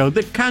Getty Show,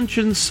 the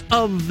conscience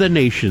of the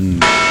nation.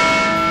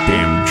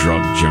 Damn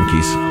drug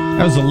junkies.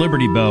 That was a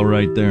Liberty Bell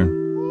right there.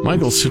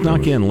 Michael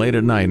snuck in late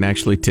at night and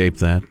actually taped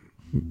that.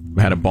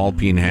 Had a ball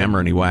peen hammer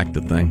and he whacked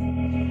the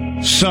thing.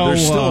 So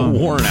there's still a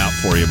warrant out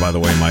for you, by the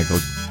way, Michael.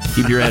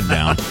 Keep your head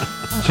down.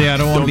 See, I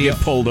don't want to get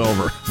pulled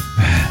over.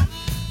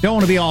 Don't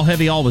want to be all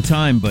heavy all the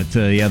time, but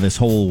this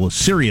whole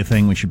Syria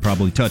thing we should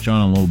probably touch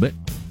on a little bit.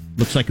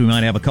 Looks like we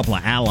might have a couple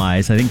of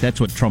allies. I think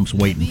that's what Trump's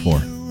waiting for,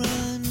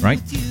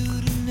 right?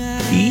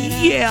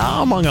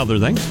 Yeah, among other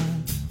things.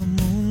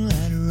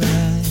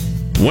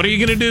 What are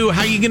you going to do?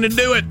 How are you going to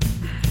do it?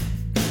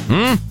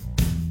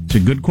 It's a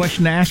good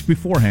question to ask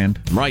beforehand.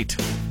 Right.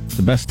 It's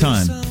the best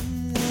time.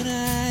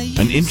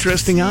 An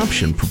interesting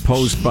option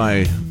proposed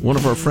by one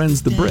of our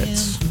friends, the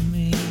Brits.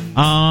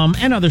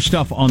 And other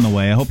stuff on the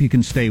way. I hope you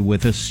can stay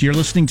with us. You're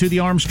listening to the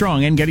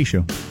Armstrong and Getty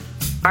Show.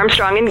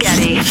 Armstrong and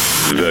Getty.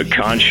 The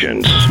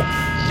conscience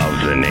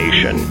of the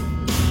nation.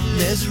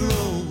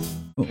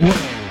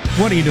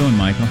 What are you doing,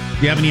 Michael?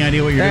 Do you have any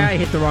idea what you're doing? I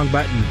hit the wrong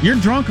button. You're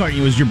drunk, aren't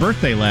you? It was your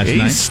birthday last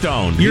night. He's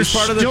stoned. You're He's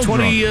part of the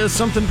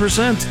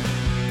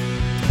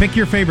 20-something%. Pick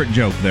your favorite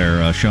joke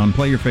there, Sean.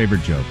 Play your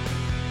favorite joke.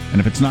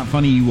 And if it's not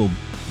funny, you will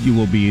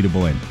be to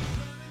blame.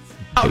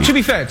 Oh, to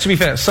be fair,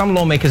 some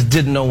lawmakers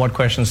didn't know what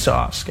questions to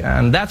ask.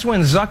 And that's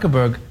when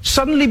Zuckerberg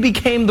suddenly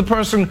became the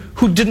person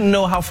who didn't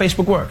know how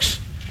Facebook works.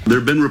 There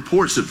have been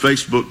reports that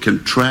Facebook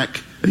can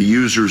track a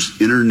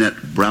user's internet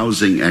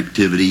browsing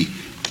activity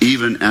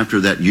even after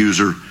that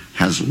user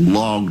has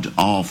logged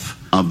off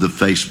of the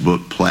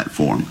Facebook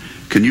platform.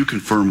 Can you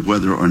confirm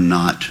whether or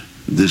not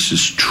this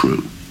is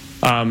true?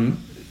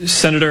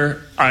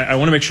 Senator, I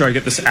want to make sure I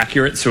get this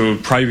accurate, so it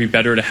would probably be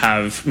better to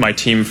have my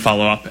team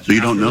follow up. So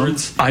you don't know?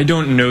 I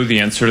don't know the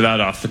answer to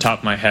that off the top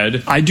of my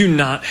head. I do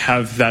not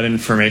have that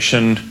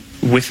information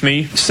with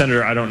me.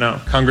 Senator, I don't know.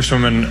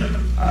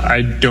 Congresswoman,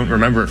 I don't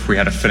remember if we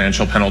had a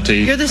financial penalty.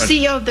 You're the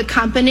CEO of the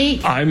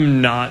company.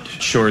 I'm not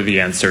sure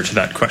the answer to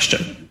that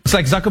question. It's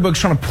like Zuckerberg's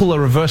trying to pull a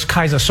reverse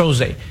Kaiser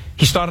Soze.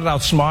 He started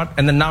out smart,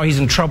 and then now he's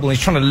in trouble, and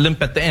he's trying to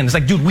limp at the end. It's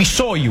like, dude, we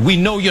saw you. We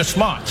know you're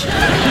smart.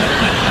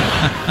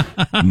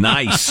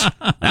 Nice.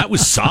 That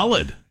was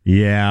solid.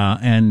 Yeah,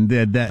 and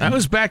that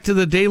was back to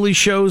the Daily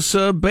Show's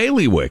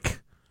bailiwick.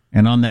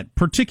 And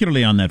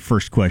particularly on that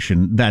first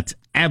question, that's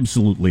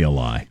absolutely a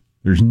lie.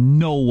 There's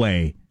no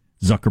way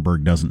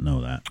Zuckerberg doesn't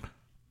know that.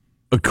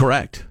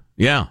 Correct.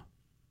 Yeah.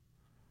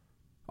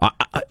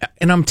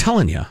 And I'm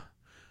telling you,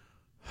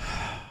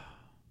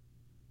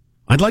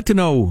 I'd like to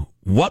know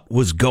what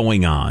was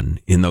going on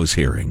in those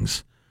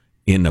hearings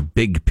in a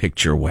big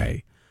picture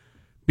way.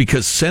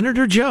 Because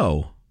Senator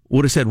Joe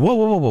would have said,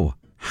 whoa.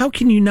 How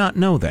can you not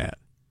know that?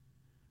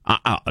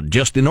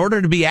 Just in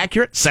order to be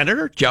accurate,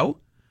 Senator Joe,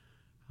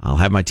 I'll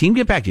have my team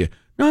get back to you.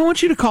 No, I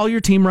want you to call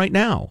your team right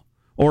now.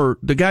 Or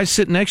the guy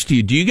sitting next to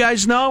you. Do you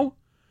guys know?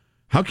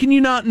 How can you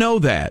not know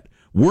that?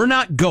 We're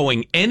not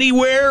going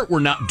anywhere. We're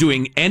not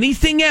doing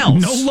anything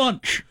else. No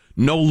lunch.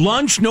 No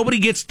lunch. Nobody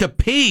gets to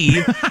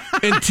pee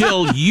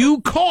until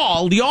you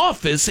call the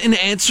office and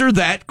answer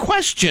that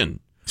question.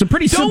 It's a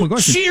pretty simple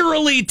question. Don't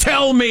cheerily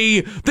tell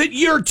me that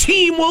your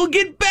team will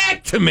get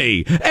back to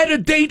me at a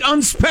date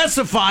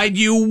unspecified,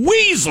 you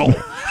weasel.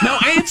 Now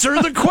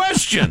answer the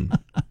question.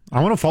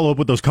 I want to follow up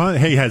with those.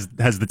 Hey, has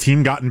the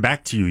team gotten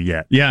back to you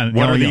yet? Yeah.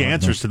 What are the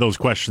answers to those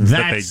questions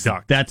that they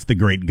ducked? That's the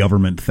great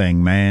government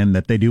thing, man,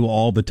 that they do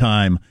all the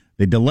time.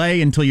 They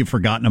delay until you've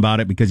forgotten about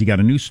it because you got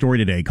a new story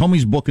today.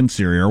 Comey's book in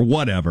Syria or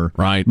whatever.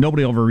 Right.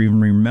 Nobody will ever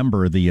even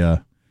remember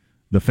the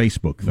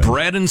Facebook thing.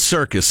 Bread and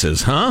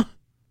circuses, huh?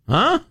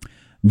 Huh?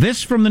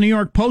 This from the New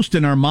York Post: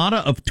 an armada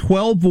of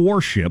 12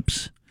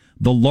 warships,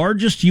 the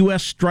largest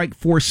U.S. strike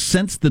force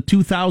since the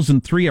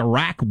 2003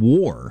 Iraq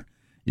War,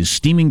 is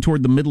steaming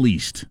toward the Middle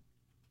East.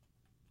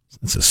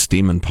 It's a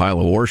steaming pile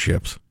of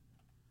warships.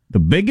 The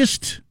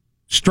biggest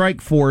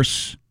strike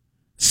force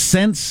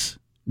since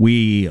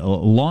we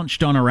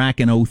launched on Iraq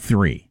in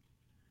 2003,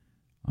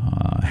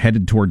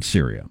 headed toward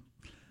Syria.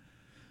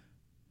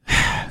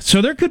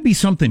 So there could be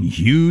something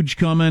huge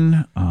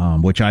coming,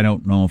 which I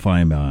don't know if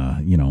I'm,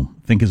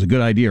 think is a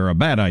good idea or a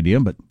bad idea.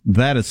 But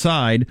that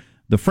aside,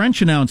 the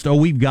French announced,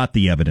 we've got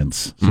the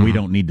evidence, so we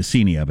don't need to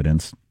see any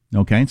evidence.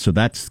 Okay, so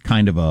that's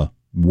kind of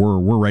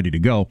we're ready to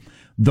go.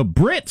 The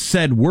Brits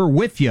said we're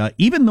with you,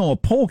 even though a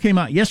poll came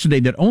out yesterday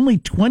that only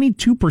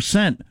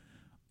 22%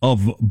 of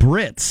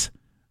Brits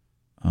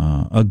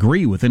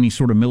agree with any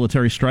sort of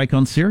military strike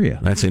on Syria.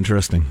 That's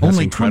interesting. That's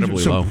only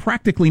incredibly low. So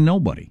practically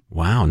nobody.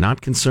 Wow,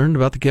 not concerned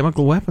about the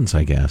chemical weapons,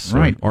 I guess.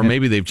 Right. Or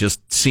maybe they've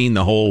just seen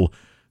the whole,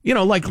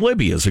 like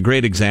Libya is a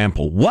great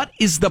example. What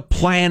is the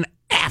plan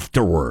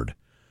afterward?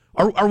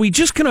 Are we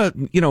just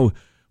going to,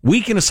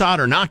 weaken Assad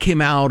or knock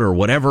him out or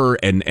whatever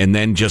and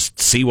then just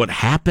see what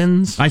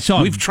happens?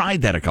 We've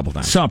tried that a couple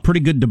times. I saw a pretty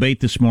good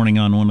debate this morning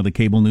on one of the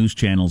cable news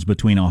channels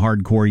between a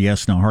hardcore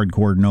yes and a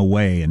hardcore no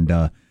way.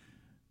 And,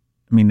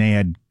 they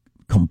had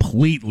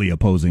completely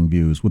opposing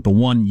views. With the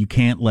one, you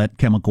can't let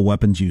chemical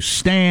weapons use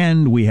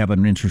stand. We have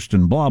an interest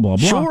in blah, blah,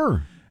 blah.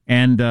 Sure.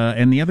 And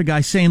the other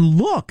guy saying,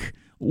 look,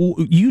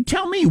 you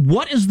tell me,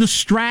 what is the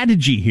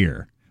strategy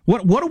here?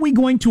 What are we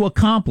going to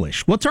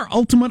accomplish? What's our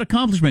ultimate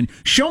accomplishment?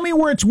 Show me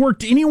where it's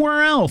worked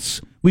anywhere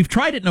else. We've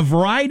tried it in a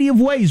variety of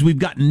ways. We've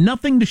got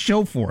nothing to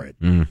show for it,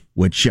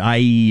 which I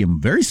am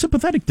very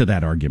sympathetic to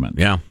that argument.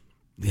 Yeah.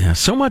 Yeah,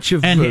 so much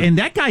of... And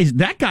that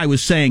guy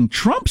was saying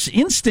Trump's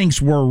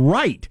instincts were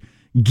right.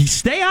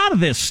 Stay out of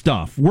this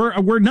stuff.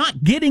 We're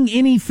not getting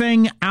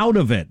anything out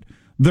of it.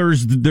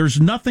 There's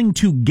nothing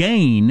to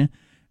gain.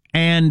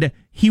 And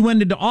he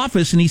went into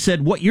office and he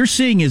said, what you're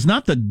seeing is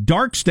not the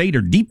dark state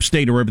or deep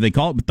state or whatever they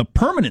call it, but the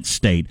permanent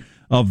state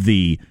of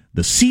the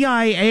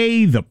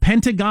CIA, the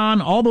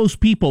Pentagon, all those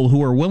people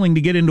who are willing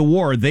to get into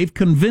war. They've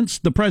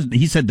convinced the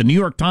president. He said the New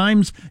York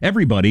Times,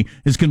 everybody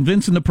is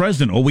convincing the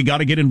president, we got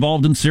to get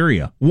involved in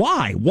Syria.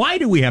 Why? Why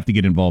do we have to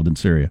get involved in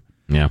Syria?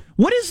 Yeah.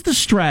 What is the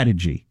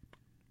strategy?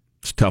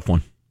 It's a tough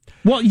one.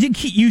 Well,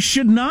 you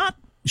should not.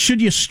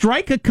 Should you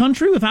strike a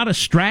country without a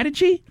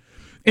strategy?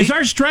 Is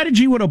our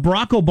strategy what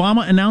Barack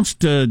Obama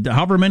announced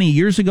however many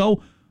years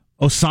ago?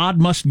 Assad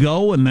must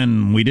go, and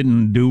then we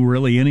didn't do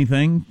really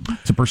anything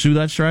to pursue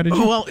that strategy?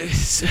 Well,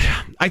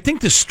 I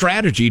think the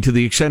strategy, to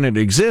the extent it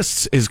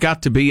exists, has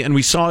got to be, and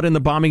we saw it in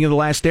the bombing of the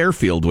last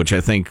airfield, which I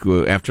think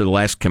after the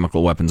last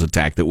chemical weapons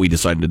attack that we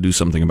decided to do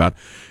something about,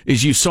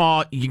 is you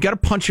got to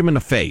punch him in the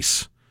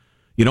face.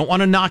 You don't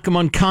want to knock him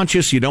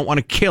unconscious. You don't want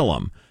to kill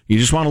him. You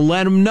just want to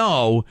let him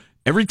know,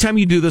 every time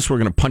you do this, we're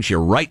going to punch you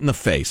right in the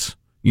face.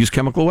 Use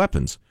chemical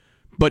weapons.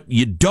 But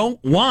you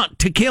don't want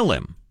to kill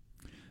him.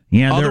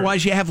 Yeah,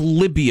 otherwise, you have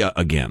Libya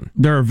again.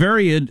 There are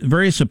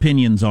various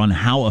opinions on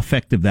how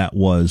effective that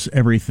was,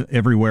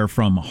 everywhere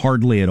from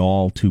hardly at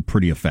all to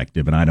pretty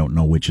effective, and I don't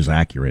know which is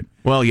accurate.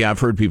 Well, yeah, I've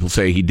heard people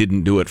say he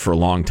didn't do it for a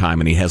long time,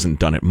 and he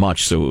hasn't done it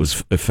much, so it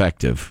was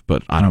effective.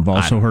 But I've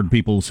also heard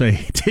people say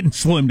it didn't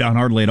slow him down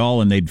hardly at all,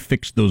 and they'd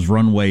fixed those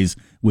runways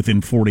within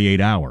 48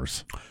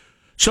 hours.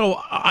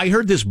 So I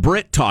heard this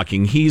Brit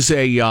talking. He's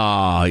a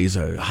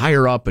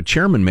higher up, a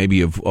chairman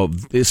maybe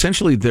of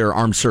essentially their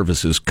armed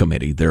services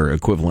committee, their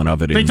equivalent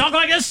of it. They talk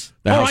like this?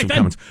 The House of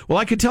Commons. Well,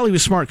 I could tell he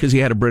was smart because he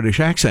had a British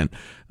accent,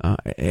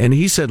 and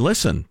he said,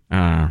 "Listen,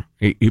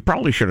 he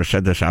probably should have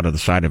said this out of the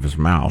side of his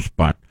mouth,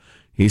 but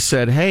he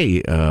said,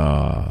 hey,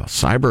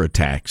 cyber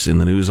attacks in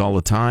the news all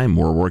the time.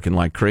 We're working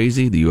like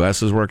crazy. The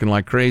U.S. is working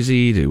like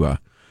crazy to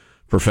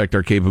perfect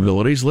our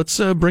capabilities. Let's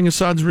bring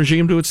Assad's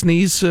regime to its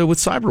knees with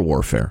cyber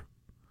warfare."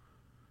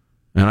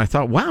 And I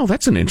thought, wow,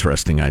 that's an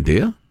interesting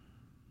idea.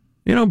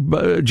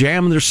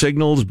 Jam their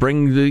signals,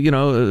 bring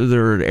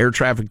their air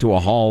traffic to a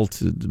halt,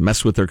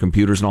 mess with their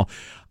computers and all.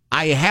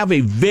 I have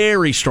a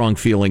very strong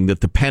feeling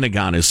that the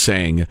Pentagon is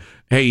saying,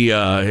 hey,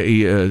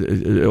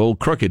 old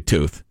crooked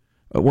tooth,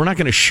 we're not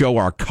going to show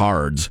our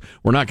cards.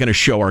 We're not going to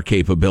show our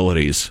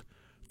capabilities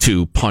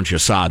to punch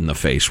Assad in the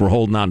face. We're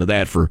holding on to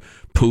that for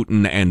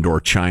Putin and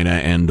or China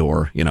and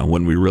or,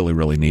 when we really,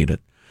 really need it.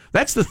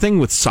 That's the thing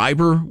with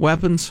cyber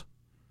weapons.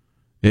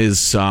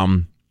 Is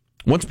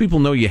once people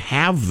know you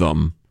have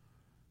them,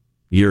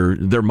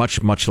 they're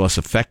much, much less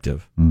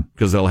effective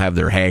because they'll have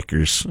their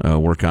hackers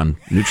work on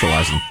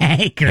neutralizing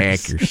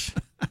hackers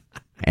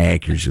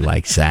who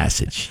like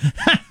sausage.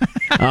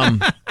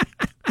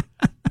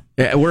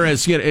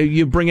 Whereas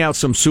you bring out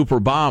some super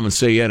bomb and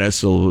say,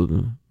 this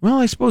will Well,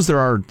 I suppose there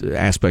are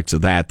aspects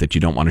of that you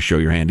don't want to show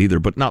your hand either,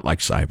 but not like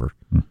cyber.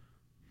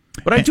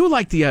 But I do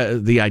like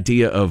the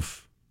idea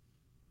of,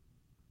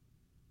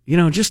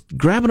 just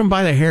grabbing them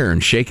by the hair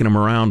and shaking them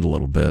around a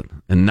little bit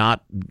and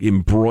not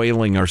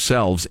embroiling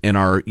ourselves and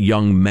our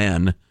young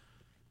men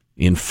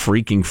in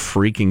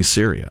freaking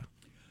Syria.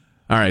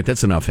 All right,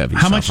 that's enough heavy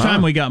stuff. How much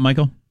time we got,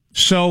 Michael?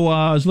 So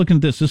I was looking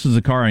at this. This is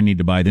a car I need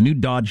to buy, the new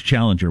Dodge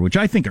Challenger, which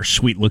I think are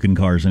sweet-looking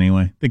cars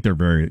anyway. I think they're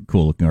very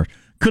cool-looking cars.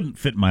 Couldn't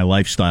fit my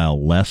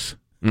lifestyle less.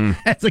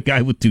 That's a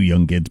guy with 2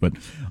 young kids, but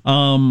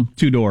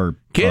two-door.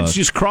 Kids,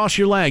 just cross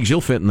your legs.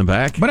 You'll fit in the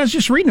back. But I was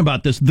just reading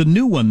about this, the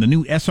new one, the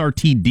new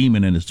SRT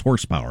Demon and its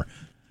horsepower.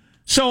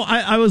 So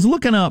I was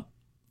looking up.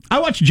 I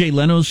watch Jay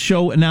Leno's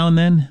show now and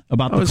then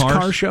about the his cars.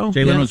 Car show?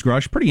 Jay Leno's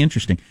Garage. Pretty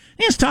interesting.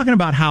 And he's talking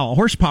about how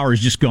horsepower has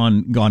just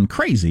gone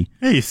crazy.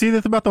 Hey, you see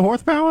this about the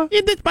horsepower?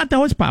 Yeah, that's about the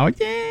horsepower.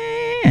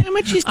 Yeah. How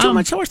much is too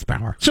much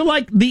horsepower? So,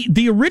 like,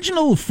 the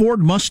original Ford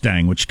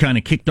Mustang, which kind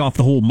of kicked off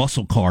the whole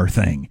muscle car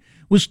thing,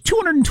 was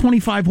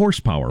 225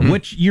 horsepower,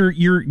 which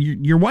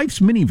your wife's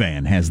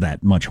minivan has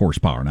that much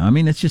horsepower now. I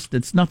mean,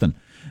 it's nothing.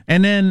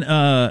 And then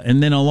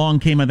along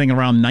came, I think,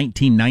 around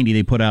 1990,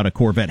 they put out a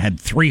Corvette, had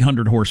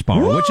 300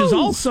 horsepower, which is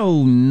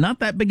also not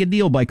that big a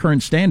deal by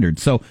current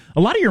standards. So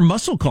a lot of your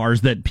muscle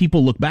cars that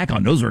people look back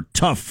on, those are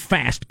tough,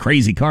 fast,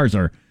 crazy cars,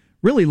 are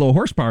really low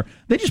horsepower.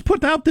 They just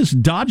put out this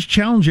Dodge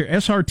Challenger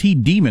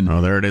SRT Demon.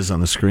 Oh, there it is on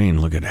the screen.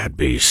 Look at that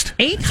beast.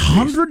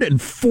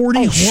 840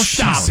 horsepower.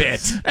 Stop it.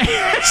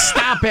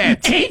 Stop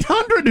it.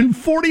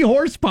 840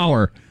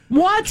 horsepower.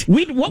 What?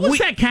 What was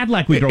that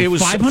Cadillac we drove? It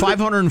was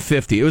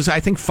 550. It was, I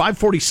think,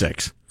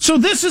 546. So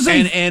this is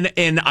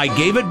and I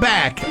gave it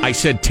back. I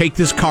said, take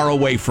this car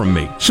away from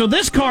me. So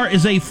this car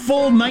is a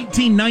full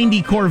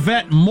 1990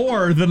 Corvette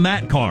more than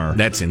that car.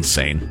 That's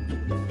insane.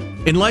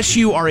 Unless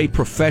you are a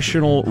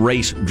professional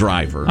race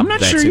driver. I'm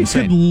not sure you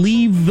could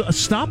leave a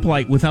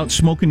stoplight without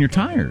smoking your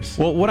tires.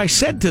 Well, what I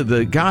said to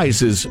the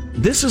guys is,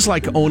 this is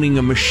like owning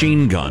a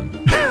machine gun.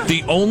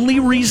 The only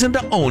reason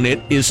to own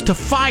it is to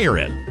fire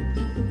it.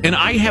 And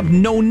I have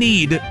no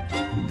need,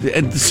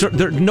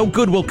 and no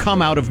good will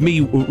come out of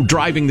me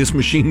driving this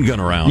machine gun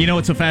around. You know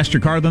it's a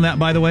faster car than that,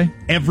 by the way?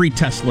 Every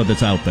Tesla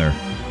that's out there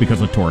because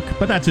of torque.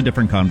 But that's a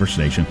different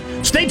conversation.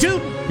 Stay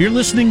tuned. You're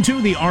listening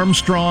to the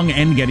Armstrong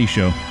and Getty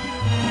Show.